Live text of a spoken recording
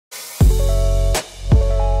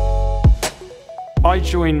I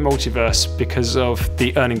joined Multiverse because of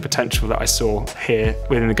the earning potential that I saw here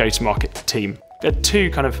within the go-to-market team. There are two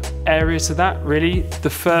kind of areas to that, really. The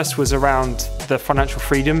first was around the financial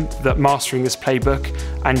freedom that mastering this playbook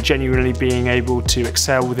and genuinely being able to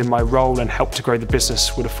excel within my role and help to grow the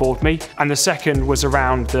business would afford me. And the second was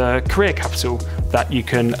around the career capital that you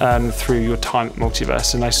can earn through your time at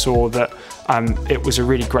Multiverse. And I saw that it was a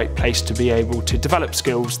really great place to be able to develop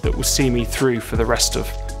skills that will see me through for the rest of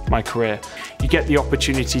my career. You get the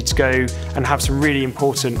opportunity to go and have some really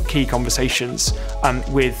important key conversations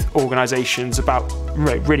with organisations about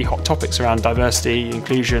really hot topics around diversity,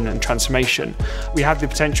 inclusion and transformation. We have the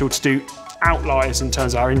potential to do outliers in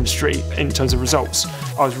terms of our industry, in terms of results.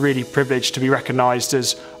 I was really privileged to be recognised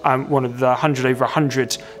as one of the over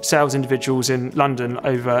 100 sales individuals in London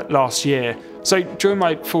over last year. So during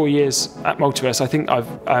my 4 years at Multiverse, I think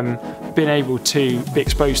I've been able to be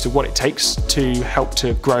exposed to what it takes to help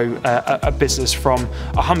to grow a business from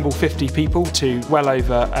a humble 50 people to well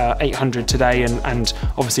over 800 today, and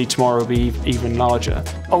obviously tomorrow will be even larger.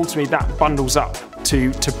 Ultimately, that bundles up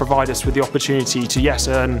to provide us with the opportunity to, yes,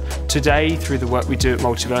 earn today through the work we do at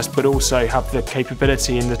Multiverse, but also have the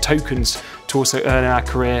capability and the tokens to also earn in our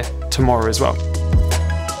career tomorrow as well.